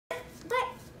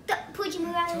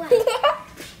move out of the way.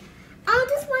 I'll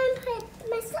just want to put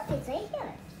my slippies right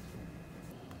here.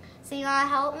 So you want to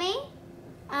help me?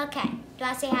 Okay. Do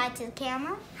I say hi to the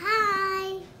camera?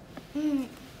 Hi.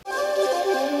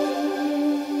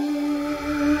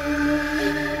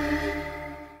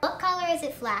 What color is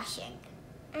it flashing?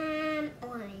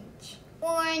 Orange.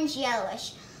 Orange,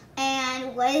 yellowish.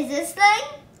 And what is this thing?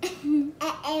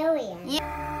 An alien. Yeah.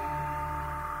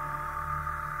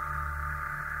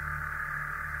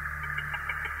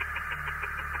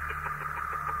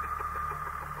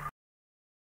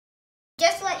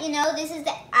 Just to let you know, this is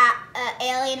the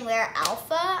Alienware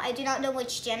Alpha. I do not know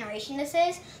which generation this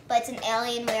is, but it's an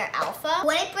Alienware Alpha.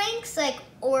 When it blinks like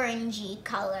orangey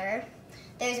color,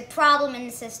 there's a problem in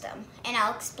the system, and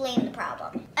I'll explain the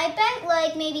problem. I bet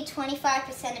like maybe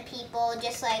 25% of people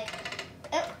just like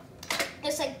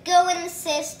go in the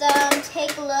system,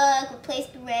 take a look, replace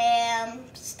the RAM,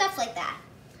 stuff like that.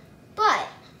 But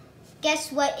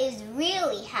guess what is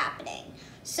really happening?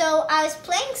 So I was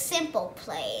playing Simple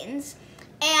Planes,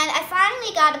 and I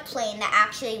finally got a plane that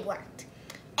actually worked.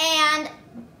 And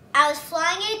I was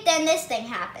flying it, then this thing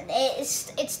happened. It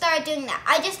started doing that.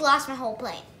 I just lost my whole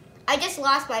plane. I just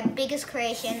lost my biggest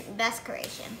creation, best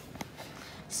creation.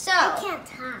 So. I can't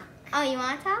talk. Oh, you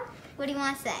want to talk? What do you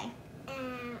want to say? I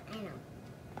know.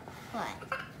 What?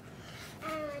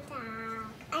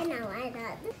 I know.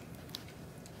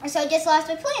 So I just lost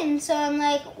my plane. So I'm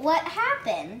like, what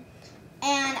happened?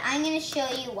 And I'm going to show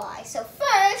you why. So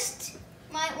first,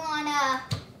 you might want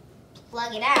to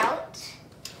plug it out.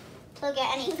 Plug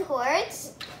out any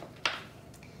cords.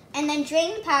 And then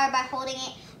drain the power by holding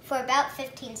it for about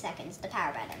 15 seconds, the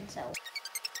power button. So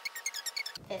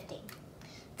 15.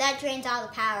 That drains all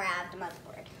the power out of the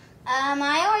motherboard.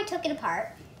 I already took it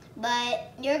apart,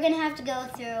 but you're going to have to go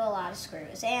through a lot of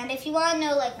screws. And if you want to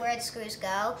know like where the screws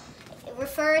go,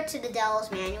 refer to the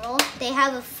Dell's manual. They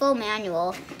have a full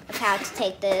manual of how to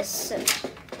take this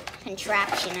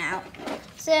contraption out.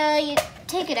 So you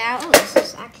take it out. Oh, this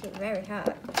is actually very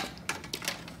hot.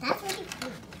 That's really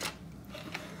cool.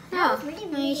 Oh, my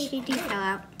HDD fell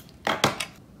out.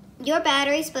 Your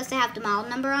battery is supposed to have the model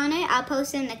number on it. I'll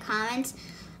post it in the comments.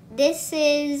 This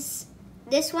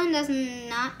one does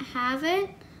not have it,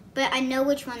 but I know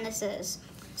which one this is.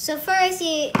 So first,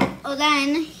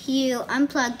 then you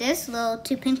unplug this little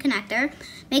 2-pin connector.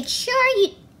 Make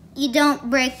sure you don't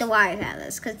break the wires out of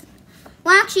this,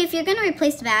 well, actually, if you're gonna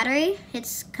replace the battery,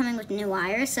 it's coming with new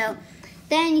wires. So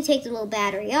then you take the little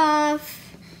battery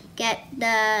off, get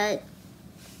the.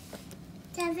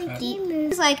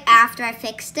 It's like after I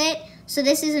fixed it. So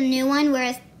this is a new one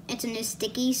where it's a new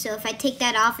sticky. So if I take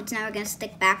that off, it's never gonna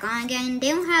stick back on again. They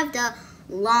don't have the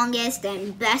longest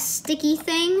and best sticky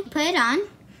thing. Put it on.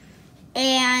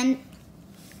 And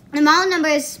the model number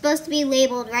is supposed to be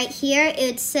labeled right here.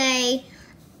 It would say,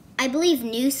 I believe,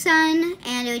 New Sun,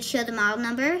 and it would show the model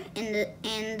number in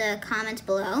the comments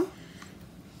below.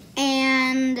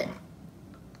 And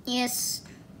yes,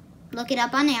 look it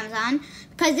up on Amazon,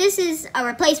 because this is a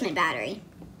replacement battery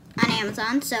on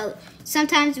Amazon. So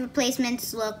sometimes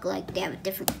replacements look like they have a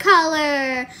different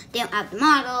color, they don't have the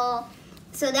model.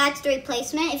 So that's the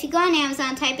replacement. If you go on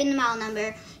Amazon, type in the model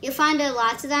number, you'll find there are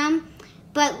lots of them.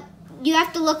 But you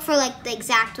have to look for like the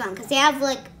exact one, because they have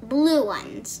like blue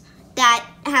ones that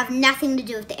have nothing to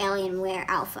do with the Alienware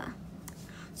Alpha.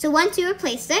 So once you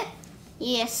replace it,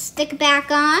 you stick it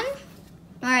back on,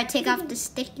 or take off the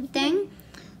sticky thing,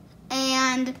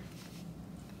 and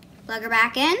plug her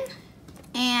back in.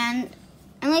 And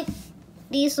like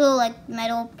these little like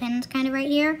metal pins kind of right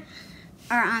here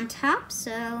are on top,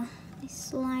 so they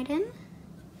slide in.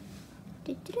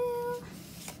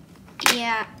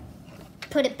 Yeah.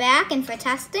 Put it back, and for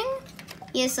testing,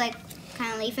 you just like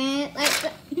kind of leaving it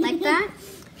like that.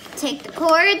 Take the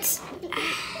cords,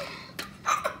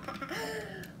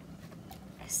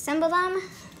 assemble them,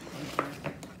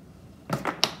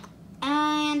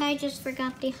 and I just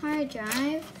forgot the hard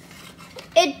drive.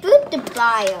 It booted the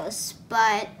BIOS,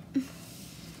 but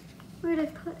where did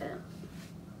I put it?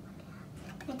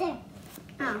 Right there.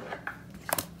 Oh.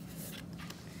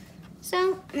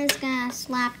 So I'm just gonna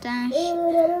slap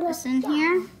this in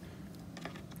here.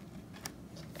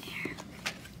 There.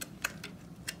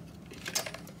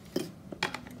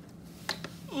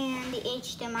 And the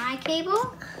HDMI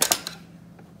cable.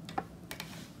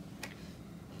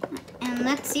 And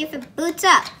let's see if it boots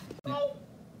up.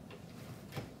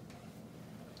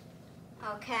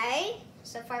 Okay,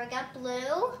 so far we got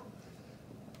blue.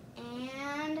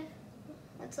 And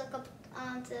let's look up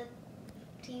onto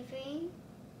TV.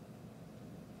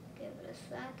 Give it a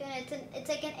second. It's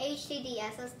like an HDD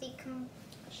SSD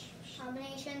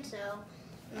combination, so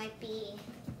it might be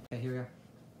Okay, here we go.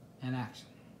 And action.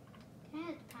 Okay,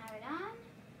 let's power it on.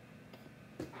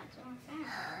 That's on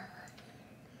fire.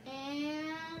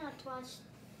 And let's watch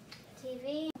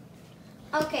TV.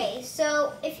 Okay,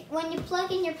 so when you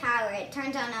plug in your power, it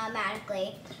turns on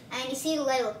automatically, and you see the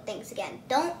little things again.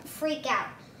 Don't freak out,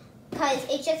 because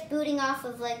it's just booting off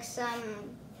of like some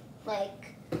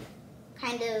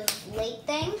kind of late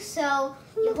thing. So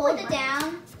you hold it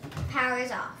down,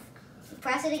 power's off. You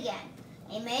press it again.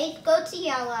 It may go to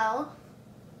yellow.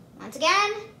 Once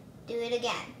again, do it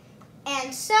again.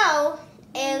 And so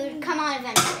it would come on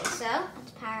eventually. So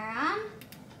let's power on.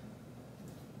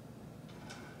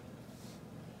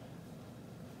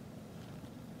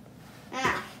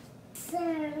 Now,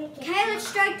 okay, let's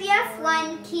strike the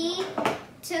F1 key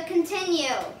to continue.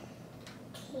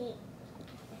 Okay.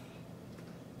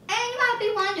 And you might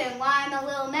be wondering why I'm a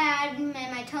little mad and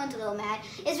my tone's a little mad.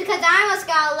 It's because I almost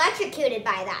got electrocuted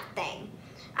by that thing.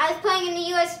 I was playing in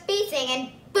the USB thing and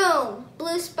boom,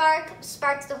 blue spark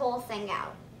sparks the whole thing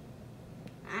out.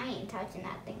 I ain't touching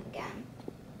that thing again.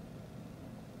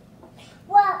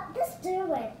 Well, let's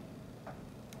do it.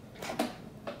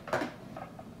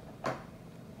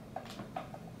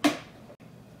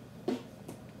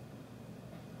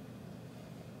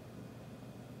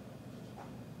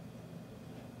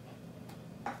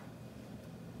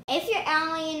 If your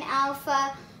Alienware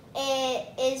Alpha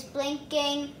is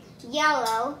blinking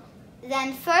yellow,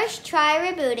 then first try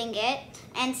rebooting it,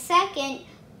 and second,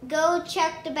 go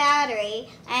check the battery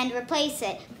and replace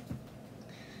it.